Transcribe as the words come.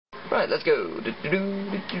Right, let's go.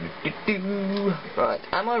 Right,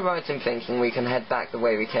 am I right in thinking we can head back the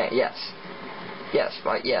way we came? Yes. Yes,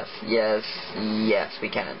 right, yes, we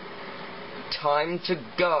can. Time to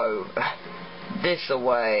go. This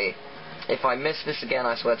away. If I miss this again,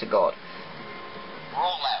 I swear to God. Roll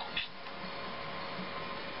out.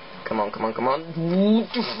 Come on.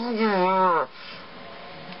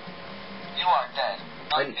 You are dead.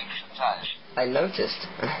 I noticed.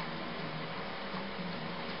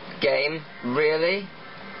 Game, really?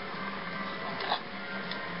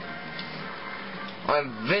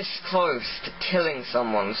 I'm this close to killing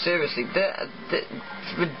someone. Seriously,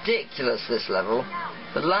 it's ridiculous, this level.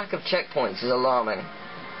 The lack of checkpoints is alarming.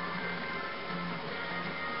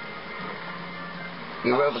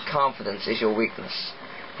 Your overconfidence is your weakness.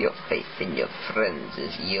 Your faith in your friends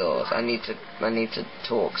is yours. I need to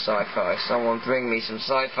talk sci-fi. Someone bring me some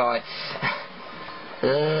sci-fi.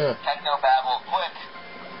 Technobabble, quick.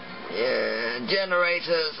 Yeah,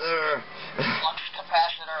 generators. Flux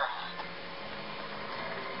capacitor.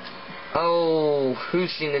 Oh,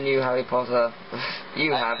 who's seen the new Harry Potter?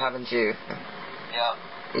 You have, haven't you? Yeah.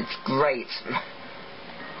 It's great.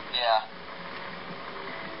 Yeah.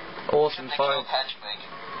 Awesome fight.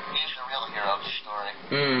 He's the real hero of the story.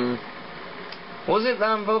 Was it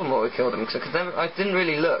Voldemort who killed him? Because I didn't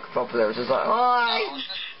really look properly. I was just like, oh, it was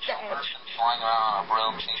just a person flying around on a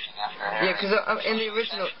broom chasing after Harry. Yeah, because in the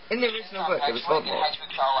original book it was Voldemort.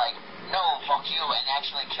 Hedwig's all like, no, fuck you, and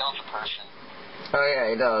actually killed the person. Oh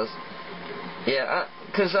yeah, he does. Yeah,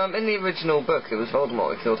 because in the original book it was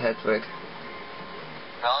Voldemort who killed Hedwig.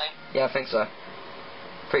 Really? Yeah, I think so.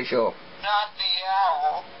 Pretty sure. Not the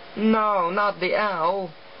owl. No, not the owl.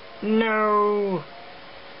 No.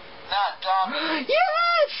 Not Dobby.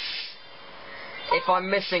 Yes! If I'm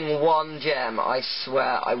missing one gem, I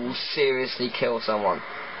swear I will seriously kill someone.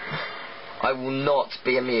 I will not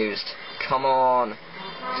be amused. Come on.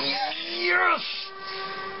 Yes!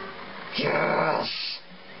 Yes!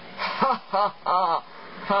 Ha ha ha!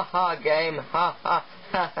 Ha ha, game! Ha ha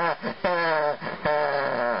ha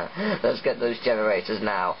ha! Let's get those generators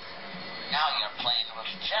now. Now you're playing with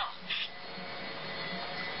gems.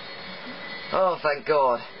 Oh, thank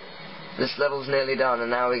God. This level's nearly done,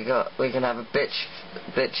 and now we can have a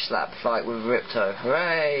bitch slap fight with Ripto.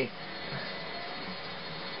 Hooray!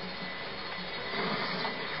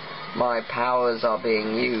 My powers are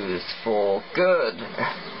being used for good.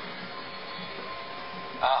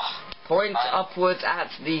 Point upwards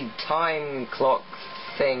at the time clock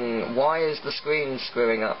thing. Why is the screen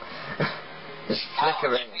screwing up? It's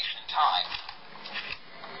flickering.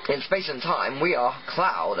 In space and time, we are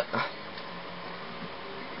Cloud.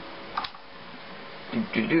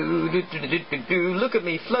 Look at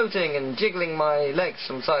me floating and jiggling my legs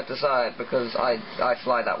from side to side because I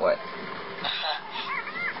fly that way.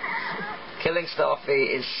 Killing Starfy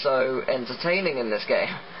is so entertaining in this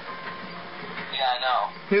game. Yeah, I know.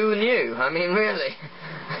 Who knew? I mean, really.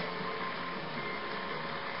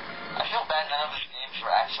 I feel bad none of his games were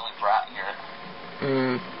actually brought here.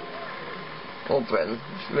 Or Britain.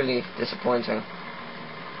 It's really disappointing.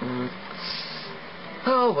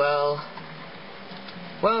 Oh well.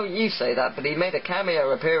 Well, you say that, but he made a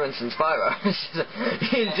cameo appearance in Spyro.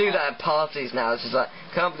 He can do that at parties now. It's just like,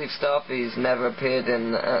 can't believe Starfy's never appeared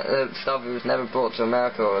in, Starfy was never brought to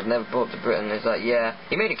America or never brought to Britain. It's like, yeah,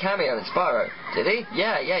 he made a cameo in Spyro. Did he?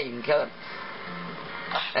 Yeah, you can kill him.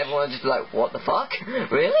 Everyone would just be like, what the fuck?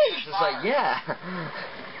 Really? It's just like, yeah.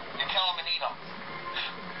 You kill him and eat him.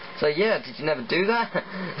 So yeah, did you never do that?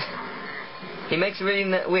 He makes a really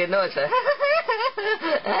weird noise like,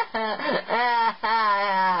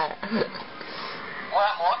 What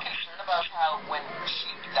I'm more concerned about is how when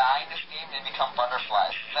sheep die in this game, they become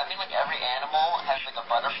butterflies. Does that mean like every animal has like a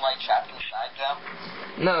butterfly trapped inside them?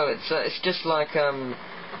 No, it's just like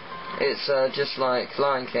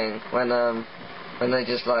Lion King when they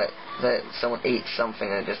just like someone eats something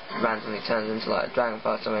and it just randomly turns into like a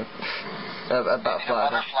dragonfly or something. A butterfly.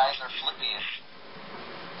 Butterflies are flippies.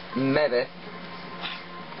 Maybe.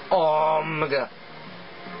 Oh my God.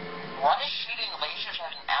 Why is shooting lasers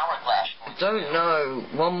at an hourglass? I don't know.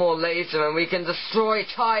 One more laser and we can destroy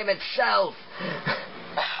time itself. Is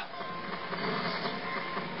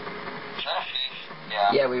that a thief?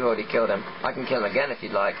 Yeah. Yeah, we've already killed him. I can kill him again if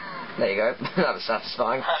you'd like. There you go. That was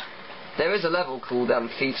satisfying. There is a level called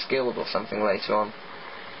Thief's Guild or something later on.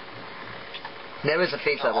 There is a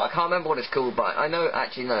Thief level. I can't remember what it's called, but I know,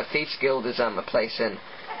 actually no, Thief's Guild is a place in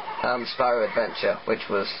Spyro Adventure,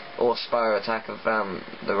 or Spyro Attack of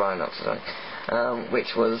the Rhinox or something,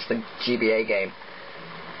 which was the GBA game.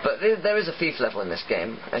 But there is a Thief level in this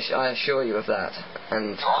game, I assure you of that.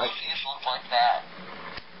 And all thieves look like that.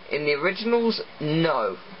 in the originals,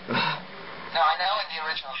 no. No, I know in the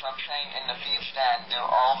originals, I'm saying in the Thieves' Stand, do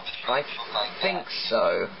all the I thieves look like think that?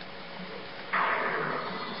 so.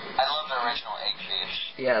 I love the original egg thieves.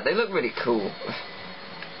 Yeah, they look really cool.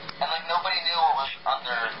 And like nobody knew what was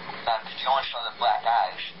under them because you only saw the black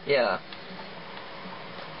eyes. Yeah.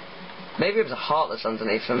 Maybe it was a heartless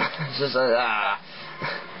underneath them. It's just like,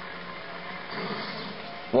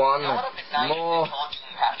 One You know what would have been nice more. if they told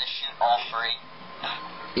you have to shoot all three?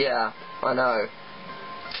 Yeah, I know.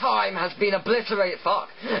 Time has been obliterated. Fuck.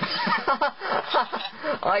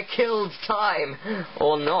 I killed time.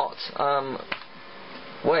 Or not.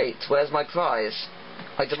 Wait, where's my prize?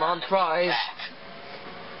 I demand prize.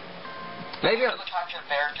 Maybe I'll talk to the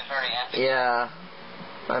bear at the very end. Yeah.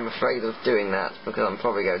 I'm afraid of doing that because I'm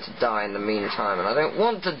probably going to die in the meantime and I don't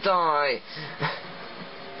want to die.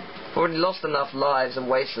 I've already lost enough lives and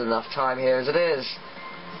wasted enough time here as it is.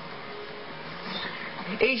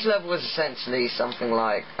 Each level is essentially something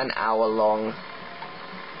like an hour long.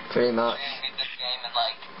 Pretty much. So you beat this game in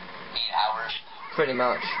like 8 hours. Pretty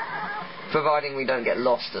much. Providing we don't get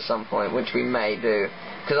lost at some point, which we may do.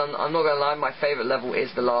 Because I'm not going to lie, my favourite level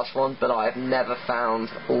is the last one, but I've never found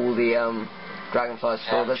all the Dragonflies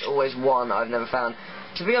before. There's always one I've never found.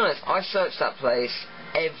 To be honest, I searched that place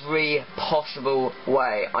every possible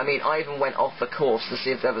way. I mean, I even went off the course to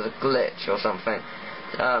see if there was a glitch or something.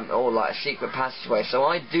 Or like a secret passageway. So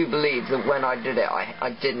I do believe that when I did it,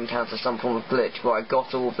 I did encounter some form of glitch where I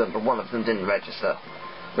got all of them, but one of them didn't register.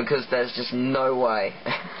 Because there's just no way.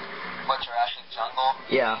 What, Jurassic Jungle?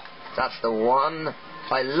 Yeah, that's the one.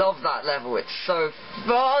 I love that level. It's so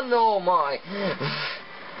fun. Oh my.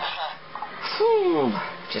 Whew.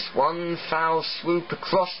 Just one foul swoop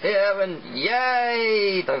across here and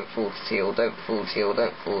yay! Don't fall to teal, don't fall teal,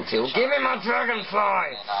 don't fall teal. Give me my dragonfly!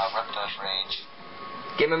 Reptile's Rage.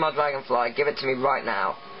 Give me my dragonfly, give it to me right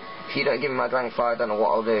now. If you don't give me my dragonfly, I don't know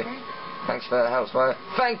what I'll do. Thanks for the help, Spyro.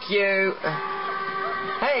 Thank you!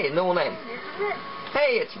 Hey, normal name.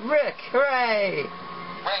 Hey, it's Rick! Hooray!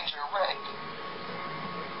 Ranger Rick.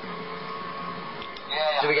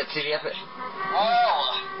 Yeah. Do we get to see the epic?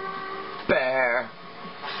 Whoa! Bear.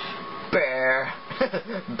 Bear.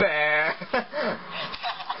 Bear.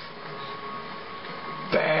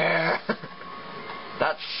 Bear.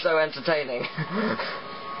 That's so entertaining.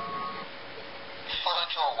 Fall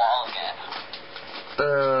into a wall again.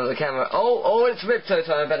 The camera. Oh, it's Ripto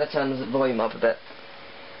time. I better turn the volume up a bit.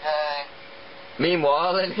 Hey.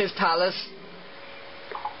 Meanwhile, in his palace.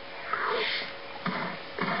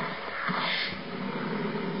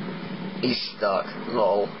 He's stuck.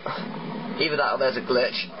 Lol. Either that or there's a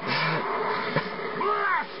glitch.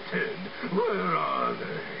 Blasted! Where are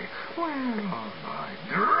they? Where are my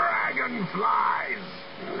dragonflies?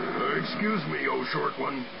 Excuse me, oh short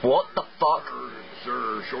one. What the fuck?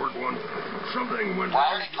 Sir, short one. Something went Why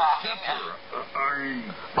wrong are with they the talking?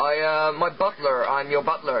 scepter. My butler. I'm your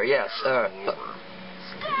butler. Yes. Scattered!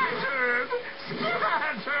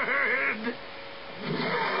 Scattered!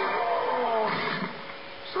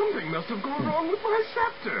 Something must have gone wrong with my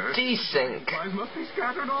scepter. Desync. Flies must be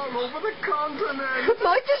scattered all over the continent.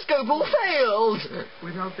 My disco ball failed.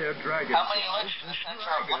 Without their dragons, How many links to the center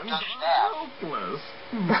of Lipto's staff? helpless.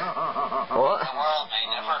 What? The world may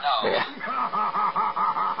never know.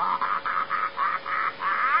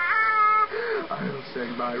 I'll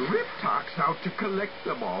send my Riptox out to collect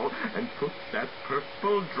them all and put that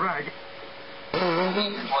purple dragon. You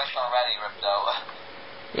need your voice already, Ripto.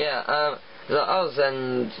 Yeah, I'll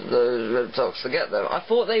send those Riptox to get them. I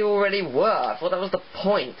thought they already were. I thought that was the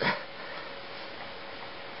point.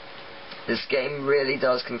 This game really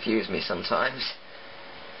does confuse me sometimes.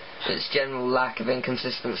 Its general lack of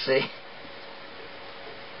inconsistency.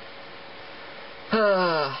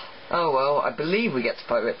 Oh well, I believe we get to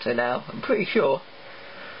fight Ripto now. I'm pretty sure.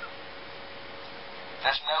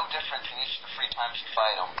 There's no difference in each of the 3 times you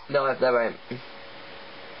fight him. No, there ain't.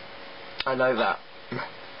 I know that.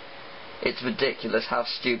 It's ridiculous how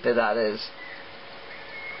stupid that is.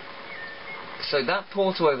 So that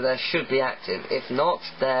portal over there should be active. If not,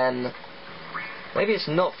 then maybe it's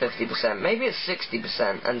not 50%. Maybe it's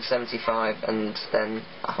 60% and 75 and then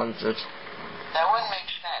 100. That wouldn't make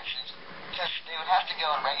sense. Because they would have to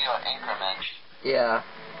go in regular increments. Yeah,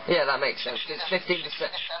 that makes sense. It's 15%. 60 to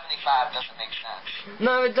 75 doesn't make sense.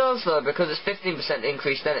 No, it does though, because it's 15%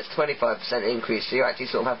 increase, then it's 25% increase, so you actually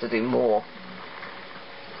sort of have to do more.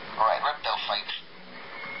 Alright, Ripto fights.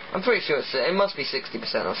 I'm pretty sure it must be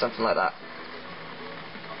 60% or something like that.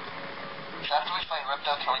 So after we fight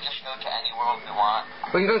Ripto, can we just go to any world we want?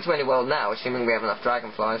 We can go to any world now, assuming we have enough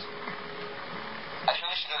dragonflies. I think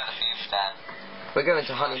we should go to the Thieves' Stand. We're going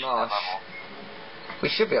to Honey Marsh. We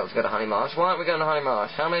should be able to go to Honey Marsh. Why aren't we going to Honey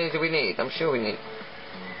Marsh? How many do we need? I'm sure we need...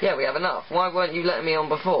 Yeah, we have enough. Why weren't you letting me on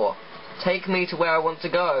before? Take me to where I want to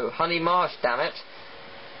go. Honey Marsh, damn it.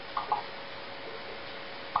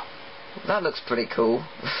 That looks pretty cool.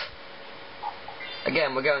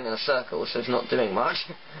 Again, we're going in a circle, so it's not doing much.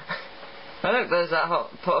 Oh look, there's that hot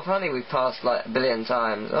pot of honey we've passed like a billion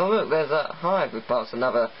times. Oh look, there's that hive we've passed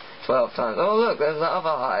another 12 times. Oh look, there's that other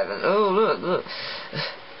hive. And oh look.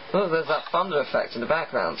 Look, there's that thunder effect in the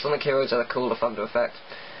background. Sonic Heroes had a cooler thunder effect.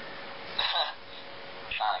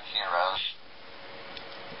 Sonic Heroes.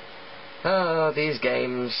 Oh, these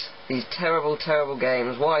games. These terrible, terrible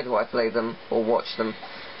games. Why do I play them or watch them?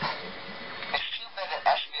 It's too bad that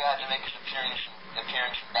SBO had to make his appearance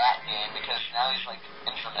in that game, because now he's like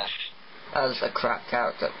infamous. As a crap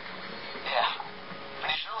character. Yeah.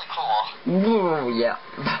 But he's really cool. Ooh, yeah.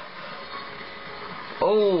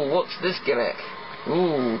 Oh, what's this gimmick?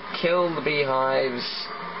 Ooh, kill the beehives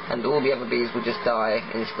and all the other bees will just die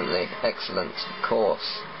instantly. Excellent. Of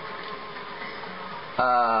course.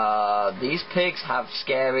 These pigs have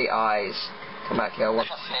scary eyes. Come back here. That's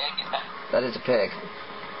a pig. That is a pig.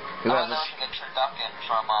 Who has that was like a turducken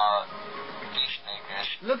from Peacemakers.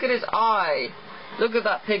 Look at his eye. Look at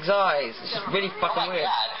that pig's eyes. It's just really fucking weird.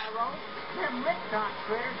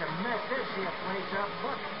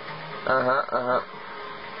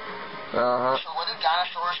 So what do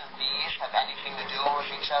dinosaurs and bees have anything to do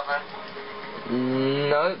with each other?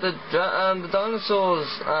 No, the dinosaurs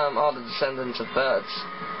are the descendants of birds.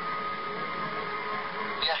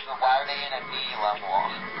 Yes, but why are they in a bee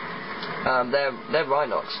level? They're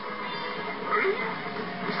rhinocs.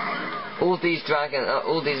 All these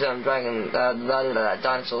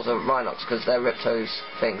dinosaurs are rhinocs because they're Ripto's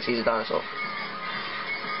things. He's a dinosaur.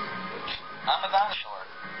 I'm a dinosaur.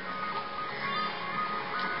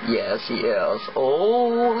 Yes, he is.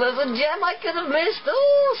 Oh, there's a gem I could have missed.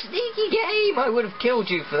 Oh, sneaky game. I would have killed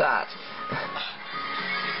you for that.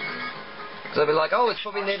 Because I'd be like, oh, it's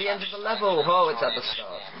probably near the end of the level. Oh, it's at the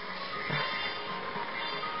start.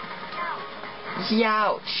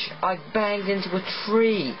 Youch. I banged into a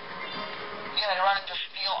tree. Yeah, I run into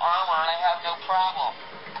steel armor and I have no problem.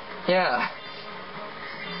 Yeah.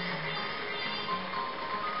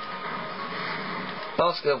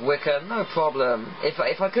 Basket of wicker, no problem. If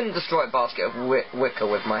I couldn't destroy a basket of wicker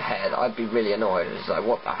with my head, I'd be really annoyed. It's like,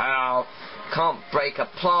 what the hell? Can't break a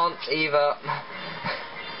plant either.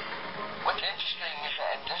 What's interesting is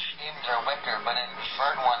that in this game they're wicker, but in the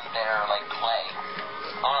third one they're like clay.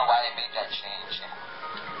 I don't know why they made that change.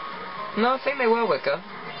 No, I think they were wicker.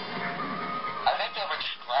 I think they were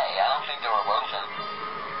just clay. I don't think they were woven.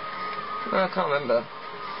 No, I can't remember.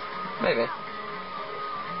 Maybe.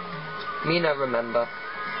 Me no remember.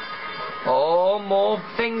 Oh, more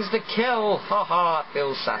things to kill! Haha, it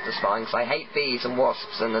feels satisfying because I hate bees and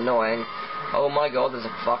wasps and annoying. Oh my god, there's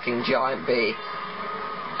a fucking giant bee.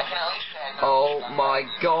 I can at least say oh my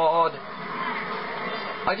god.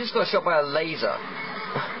 I just got shot by a laser.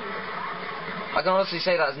 I can honestly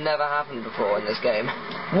say that's never happened before in this game.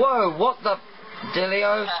 Whoa, what the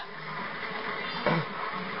dealio?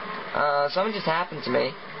 Something just happened to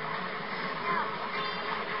me.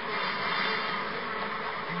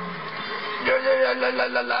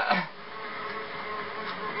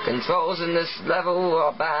 Controls in this level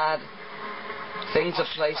are bad. Things are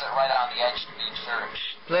placed right on the edge to be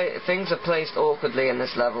searched. Things are placed awkwardly in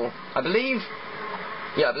this level. I believe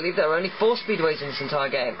there are only 4 speedways in this entire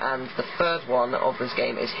game, and the third one of this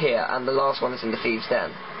game is here, and the last one is in the Thieves'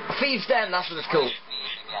 Den. A Thieves' Den, that's what it's called.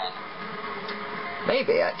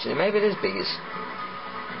 Maybe, actually. Maybe it is bees.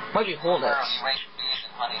 Might be hornets. Bees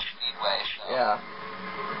and honey speedway, so. Yeah.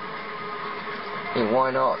 I mean,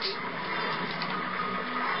 why not?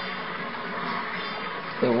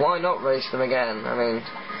 I mean, why not race them again? I mean,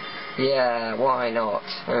 yeah, why not?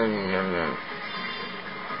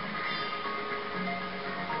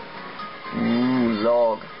 Ooh,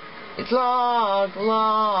 log. It's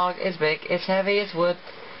log, it's big, it's heavy, it's wood.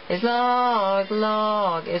 It's log,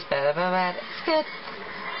 it's better than that, it's good.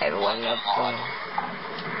 Everyone loves log.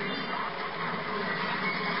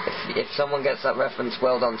 If someone gets that reference,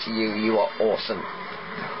 well done to you, you are awesome.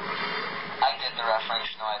 I get the reference,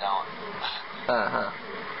 no I don't.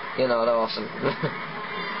 You're not awesome.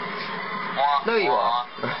 No you are.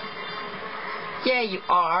 Yeah you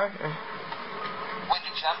are. With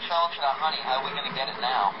the gem fell into the honey, how are we gonna get it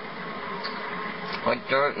now? I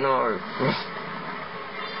don't know.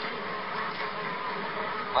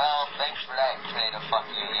 Well, thanks for that, creative fuck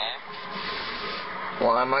you game.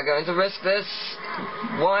 Why am I going to risk this?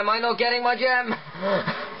 Why am I not getting my gem?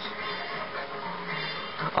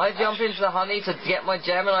 I jump into the honey to get my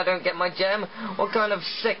gem and I don't get my gem? What kind of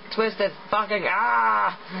sick, twisted fucking...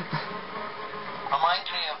 Reminds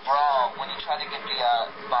me of Brawl, when you try to get the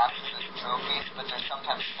boxes as trophies, but they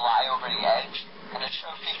sometimes fly over the edge, and the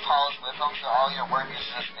trophy falls with them, so all your work is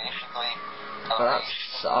just basically... That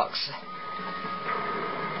sucks.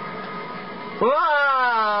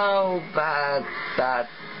 Wow! Bad.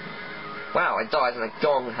 Wow, I died and a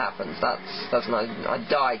gong happens. That's not... I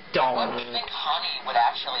died. Dong! I don't think honey would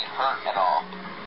actually hurt at all.